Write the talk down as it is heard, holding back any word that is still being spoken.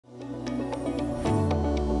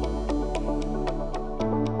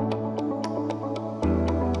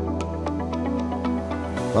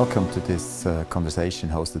Welcome to this conversation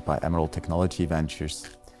hosted by Emerald Technology Ventures.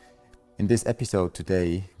 In this episode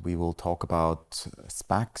today, we will talk about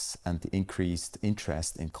SPACs and the increased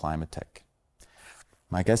interest in climate tech.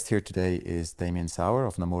 My guest here today is Damien Sauer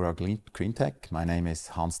of Nomura Greentech. My name is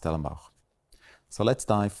Dellenbach. So let's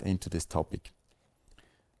dive into this topic.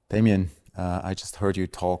 Damien, I just heard you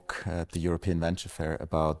talk at the European Venture Fair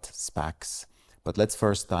about SPACs. But let's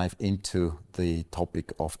first dive into the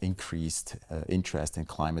topic of increased interest in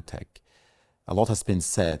climate tech. A lot has been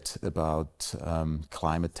said about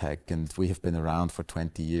climate tech, and we have been around for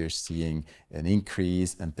 20 years seeing an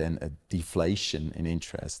increase and then a deflation in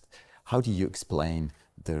interest. How do you explain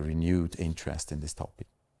the renewed interest in this topic?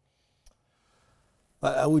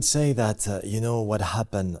 I would say that what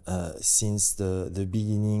happened since the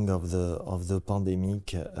beginning of the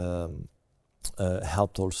pandemic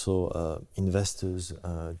helped also investors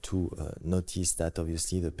to notice that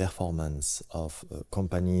obviously the performance of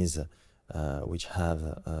companies which have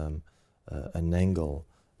an angle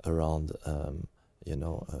around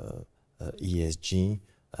ESG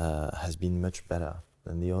has been much better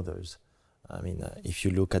than the others. I mean, if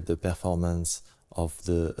you look at the performance of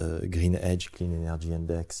the Green Edge Clean Energy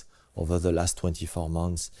Index over the last 24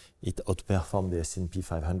 months, it outperformed the S&P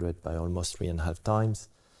 500 by almost 3.5 times.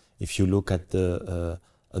 If you look at the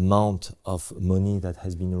amount of money that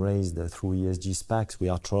has been raised through ESG SPACs, we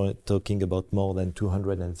are talking about more than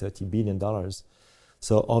 $230 billion.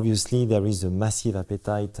 So obviously there is a massive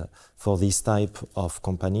appetite for this type of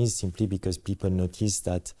companies simply because people notice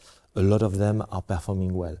that a lot of them are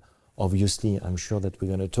performing well. Obviously, I'm sure that we're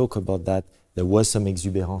going to talk about that. There was some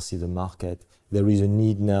exuberance in the market. There is a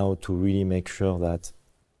need now to really make sure that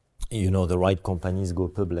the right companies go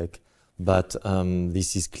public. But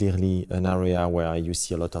this is clearly an area where you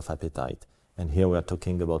see a lot of appetite. And here we are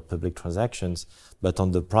talking about public transactions. But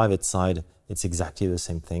on the private side, it's exactly the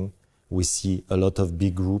same thing. We see a lot of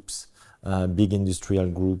big groups, big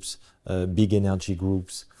industrial groups, big energy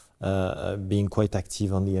groups being quite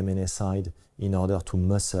active on the M&A side in order to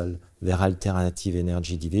muscle their alternative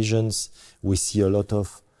energy divisions. We see a lot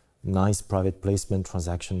of nice private placement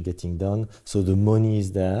transactions getting done. So the money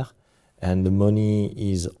is there. And the money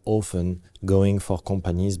is often going for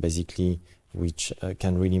companies, basically, which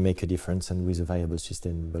can really make a difference and with a viable,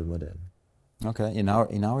 sustainable model. Okay, in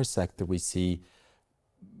our sector, we see,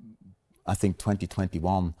 I think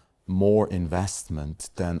 2021, more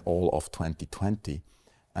investment than all of 2020.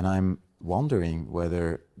 And I'm wondering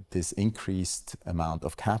whether this increased amount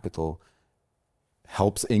of capital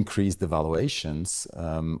helps increase the valuations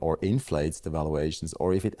or inflates the valuations,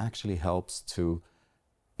 or if it actually helps to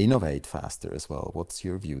innovate faster as well. What's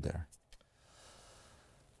your view there?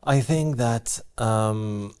 I think that,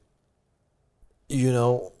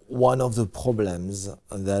 one of the problems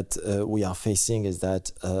that we are facing is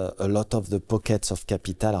that a lot of the pockets of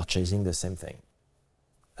capital are chasing the same thing.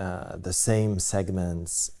 The same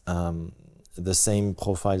segments, the same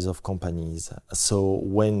profiles of companies. So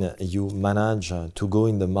when you manage to go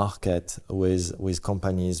in the market with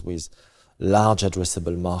companies with large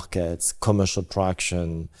addressable markets, commercial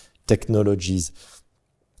traction, technologies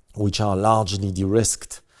which are largely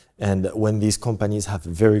de-risked. And when these companies have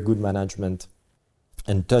very good management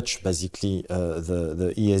and touch basically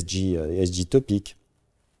the ESG topic,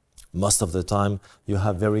 most of the time you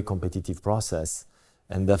have very competitive process.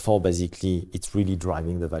 And therefore, basically, it's really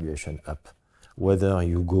driving the valuation up. Whether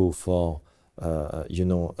you go for a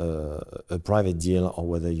private deal or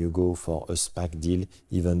whether you go for a SPAC deal,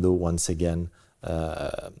 even though once again,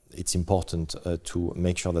 it's important to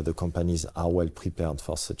make sure that the companies are well prepared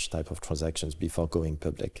for such type of transactions before going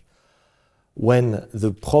public. When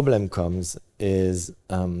the problem comes is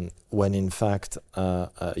when in fact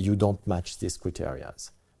you don't match these criteria.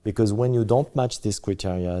 Because when you don't match these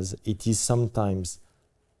criteria,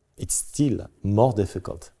 it's still more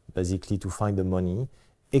difficult basically to find the money,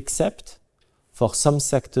 except for some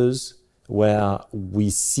sectors where we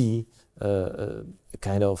see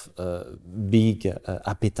big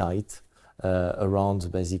appetite around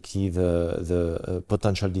basically the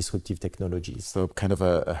potential disruptive technologies. So kind of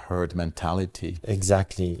a herd mentality.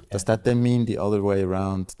 Exactly. Does that then mean the other way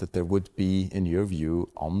around, that there would be, in your view,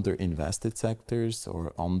 under-invested sectors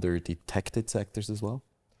or under-detected sectors as well?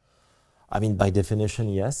 I mean, by definition,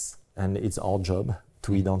 yes. And it's our job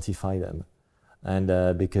to identify them.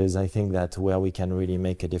 And because I think that where we can really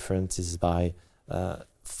make a difference is by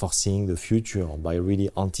foreseeing the future, by really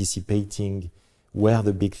anticipating where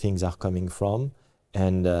the big things are coming from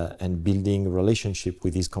and building a relationship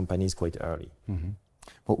with these companies quite early. Mm-hmm.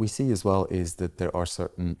 What we see as well is that there are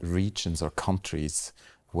certain regions or countries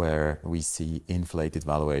where we see inflated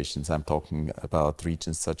valuations. I'm talking about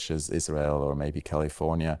regions such as Israel or maybe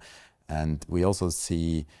California. And we also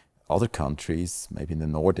see other countries, maybe in the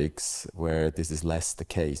Nordics, where this is less the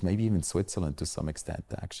case, maybe even Switzerland to some extent,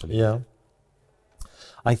 actually. Yeah.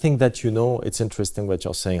 I think that, you know, it's interesting what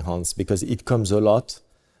you're saying, Hans, because it comes a lot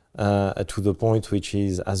to the point which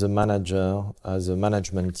is, as a manager, as a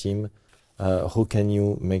management team, how can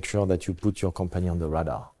you make sure that you put your company on the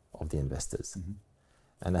radar of the investors? Mm-hmm.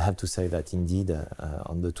 And I have to say that indeed,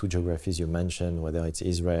 on the two geographies you mentioned, whether it's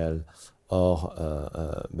Israel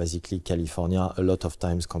or basically California, a lot of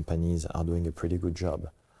times companies are doing a pretty good job.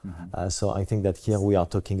 Mm-hmm. So I think that here we are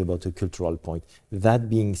talking about a cultural point. That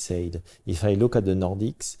being said, if I look at the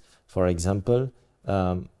Nordics, for example,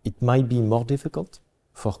 it might be more difficult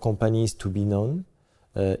for companies to be known,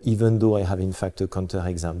 even though I have in fact a counter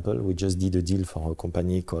example. We just did a deal for a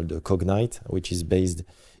company called Cognite, which is based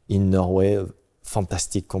in Norway, a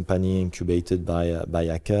fantastic company incubated by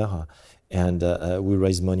Aker. And we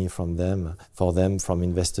raised money for them from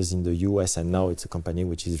investors in the US, and now it's a company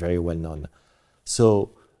which is very well known.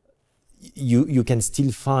 So you can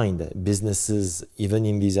still find businesses even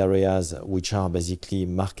in these areas which are basically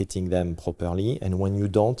marketing them properly, and when you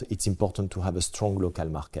don't, it's important to have a strong local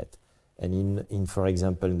market. And in for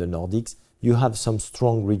example, in the Nordics, you have some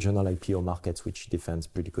strong regional IPO markets which defends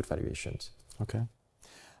pretty good valuations. Okay.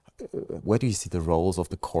 Where do you see the roles of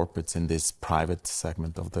the corporates in this private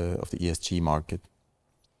segment of the ESG market?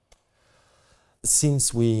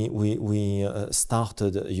 Since we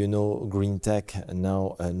started, you know, Greentech, and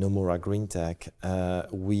now Nomura Greentech,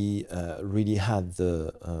 we really had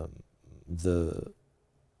the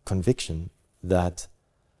conviction that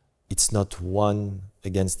it's not one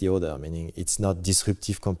against the other, meaning it's not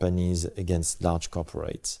disruptive companies against large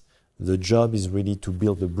corporates. The job is really to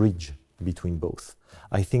build a bridge between both.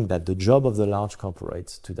 I think that the job of the large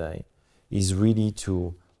corporates today is really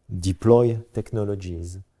to deploy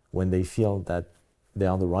technologies when they feel that they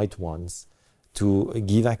are the right ones, to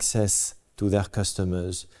give access to their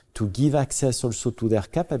customers, to give access also to their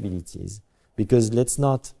capabilities, because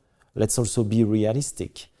let's also be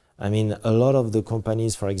realistic. I mean, a lot of the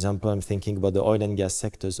companies, for example, I'm thinking about the oil and gas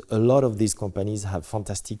sectors, a lot of these companies have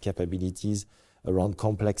fantastic capabilities around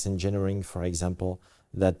complex engineering, for example,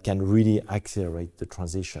 that can really accelerate the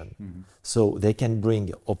transition. Mm-hmm. So they can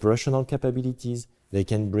bring operational capabilities, they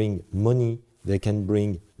can bring money, they can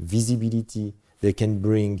bring visibility, they can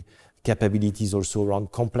bring capabilities also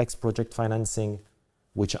around complex project financing,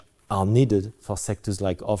 which are needed for sectors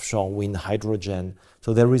like offshore wind, hydrogen.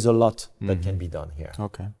 So there is a lot that can be done here.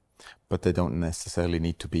 Okay. But they don't necessarily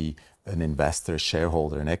need to be an investor,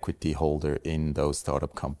 shareholder, an equity holder in those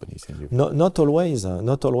startup companies. Not always.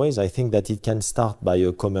 Not always. I think that it can start by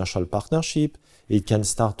a commercial partnership. It can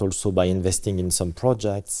start also by investing in some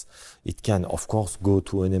projects. It can, of course, go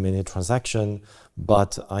to an M&A transaction.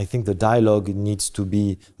 But I think the dialogue needs to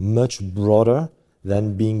be much broader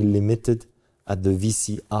than being limited at the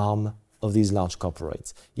VC arm of these large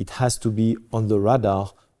corporates. It has to be on the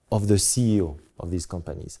radar of the CEO of these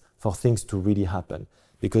companies for things to really happen.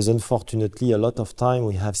 Because unfortunately, a lot of time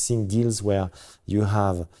we have seen deals where you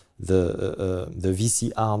have the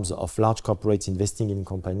VC arms of large corporates investing in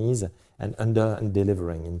companies and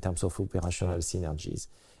delivering in terms of operational synergies.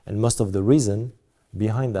 And most of the reason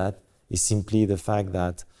behind that is simply the fact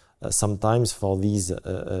that sometimes for these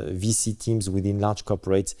VC teams within large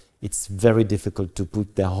corporates, it's very difficult to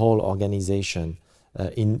put their whole organization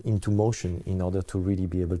into motion in order to really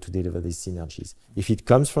be able to deliver these synergies. If it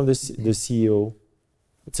comes from the CEO,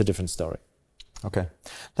 it's a different story. Okay,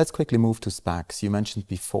 let's quickly move to SPACs. You mentioned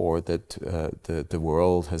before that the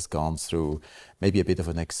world has gone through maybe a bit of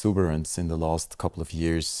an exuberance in the last couple of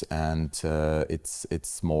years, and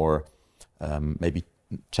it's more maybe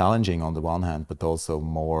challenging on the one hand, but also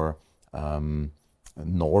more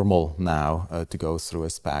normal now to go through a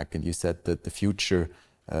SPAC. And you said that the future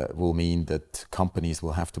will mean that companies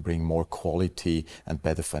will have to bring more quality and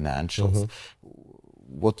better financials. Mm-hmm.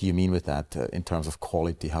 What do you mean with that in terms of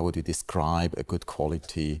quality? How would you describe a good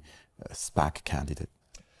quality SPAC candidate?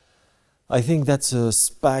 I think that's a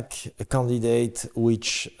SPAC candidate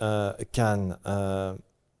which can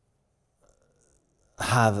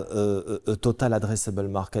have a total addressable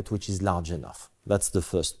market which is large enough. That's the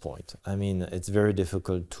first point. I mean, it's very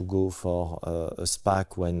difficult to go for a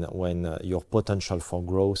SPAC when your potential for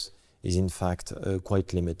growth is in fact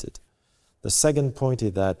quite limited. The second point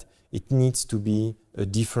is that it needs to be a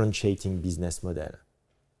differentiating business model.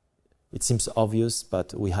 It seems obvious,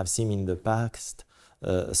 but we have seen in the past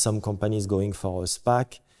some companies going for a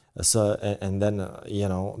SPAC And then, you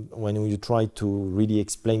know, when you try to really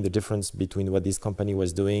explain the difference between what this company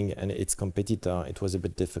was doing and its competitor, it was a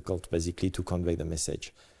bit difficult basically to convey the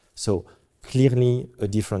message. So clearly a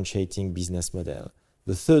differentiating business model.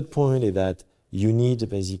 The third point is that you need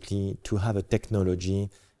basically to have a technology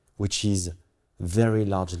which is very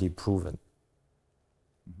largely proven.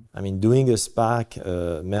 I mean, doing a SPAC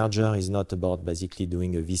merger is not about basically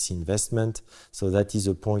doing a VC investment. So that is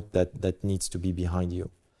a point that needs to be behind you.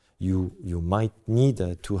 You might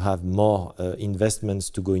need to have more investments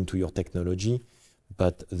to go into your technology,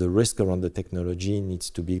 but the risk around the technology needs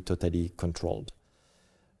to be totally controlled.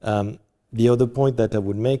 The other point that I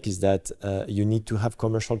would make is that you need to have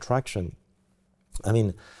commercial traction. I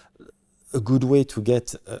mean, a good way to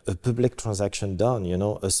get a public transaction done, you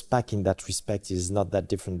know, a SPAC in that respect is not that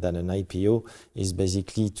different than an IPO, is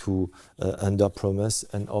basically to under-promise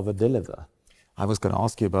and over-deliver. I was going to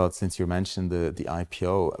ask you about, since you mentioned the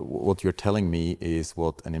IPO, what you're telling me is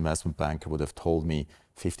what an investment banker would have told me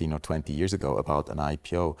 15 or 20 years ago about an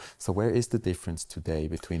IPO. So where is the difference today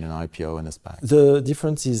between an IPO and a SPAC? The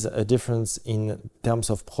difference is a difference in terms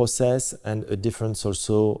of process and a difference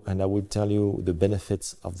also, and I will tell you the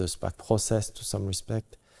benefits of the SPAC process to some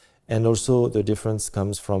respect. And also the difference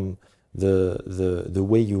comes from the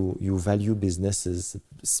way you value businesses,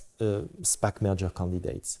 SPAC merger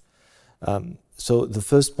candidates. So the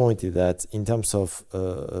first point is that in terms of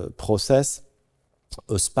process,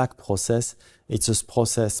 a SPAC process, it's a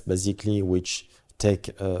process basically which take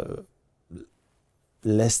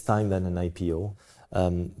less time than an IPO.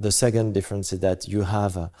 The second difference is that you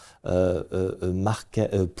have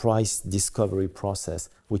a price discovery process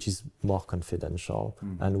which is more confidential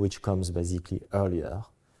and which comes basically earlier.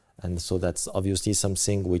 And so that's obviously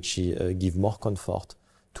something which gives more comfort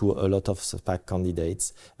to a lot of SPAC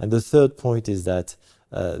candidates. And the third point is that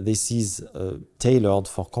this is tailored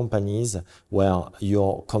for companies where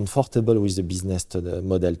you're comfortable with the business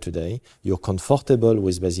model today, you're comfortable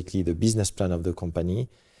with basically the business plan of the company,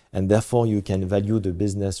 and therefore you can value the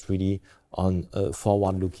business really on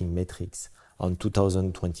forward-looking metrics, on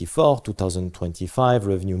 2024, 2025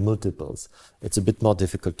 revenue multiples. It's a bit more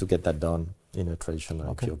difficult to get that done in a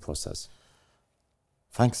traditional IPO process.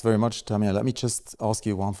 Thanks very much, Damien. Let me just ask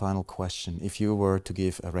you one final question. If you were to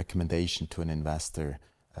give a recommendation to an investor,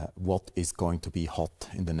 what is going to be hot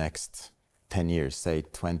in the next 10 years, say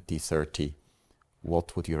 2030,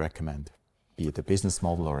 what would you recommend? Be it a business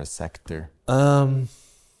model or a sector? That's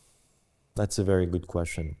a very good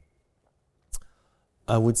question.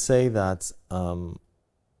 I would say that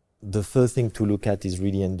the first thing to look at is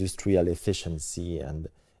really industrial efficiency and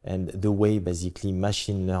the way basically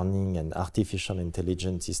machine learning and artificial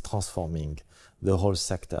intelligence is transforming the whole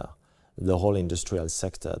sector, the whole industrial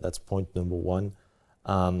sector. That's point number one.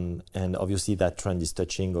 And obviously that trend is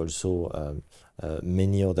touching also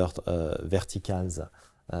many other verticals,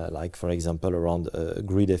 like for example around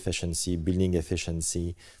grid efficiency, building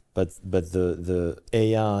efficiency, but the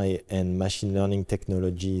AI and machine learning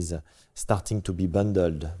technologies starting to be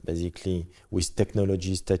bundled basically with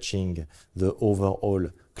technologies touching the overall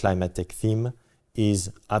climatic theme is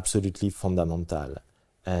absolutely fundamental.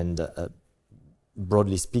 And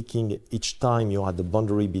broadly speaking, each time you're at the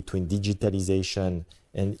boundary between digitalization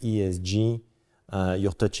and ESG,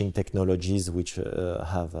 you're touching technologies which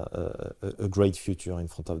have a great future in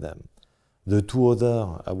front of them. The two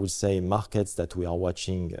other, I would say, markets that we are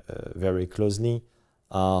watching very closely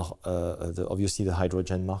are obviously the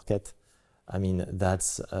hydrogen market. I mean,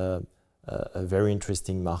 that's a very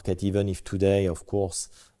interesting market, even if today, of course,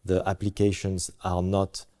 the applications are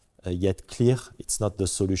not yet clear. It's not the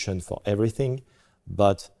solution for everything.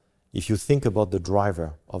 But if you think about the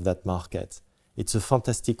driver of that market, it's a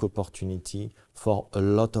fantastic opportunity for a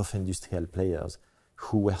lot of industrial players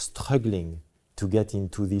who were struggling to get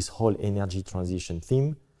into this whole energy transition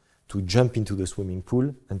theme, to jump into the swimming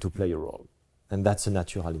pool and to play a role. And that's a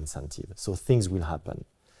natural incentive. So things will happen.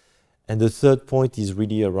 And the third point is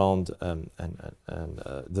really around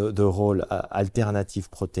the whole alternative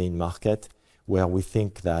protein market, where we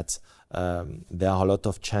think that there are a lot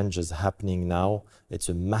of changes happening now. It's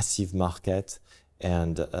a massive market,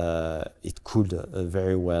 and it could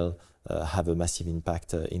very well have a massive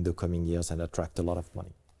impact in the coming years and attract a lot of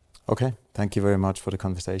money. Okay, thank you very much for the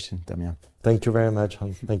conversation, Damien. Thank you very much,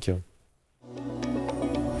 Hans. Thank you.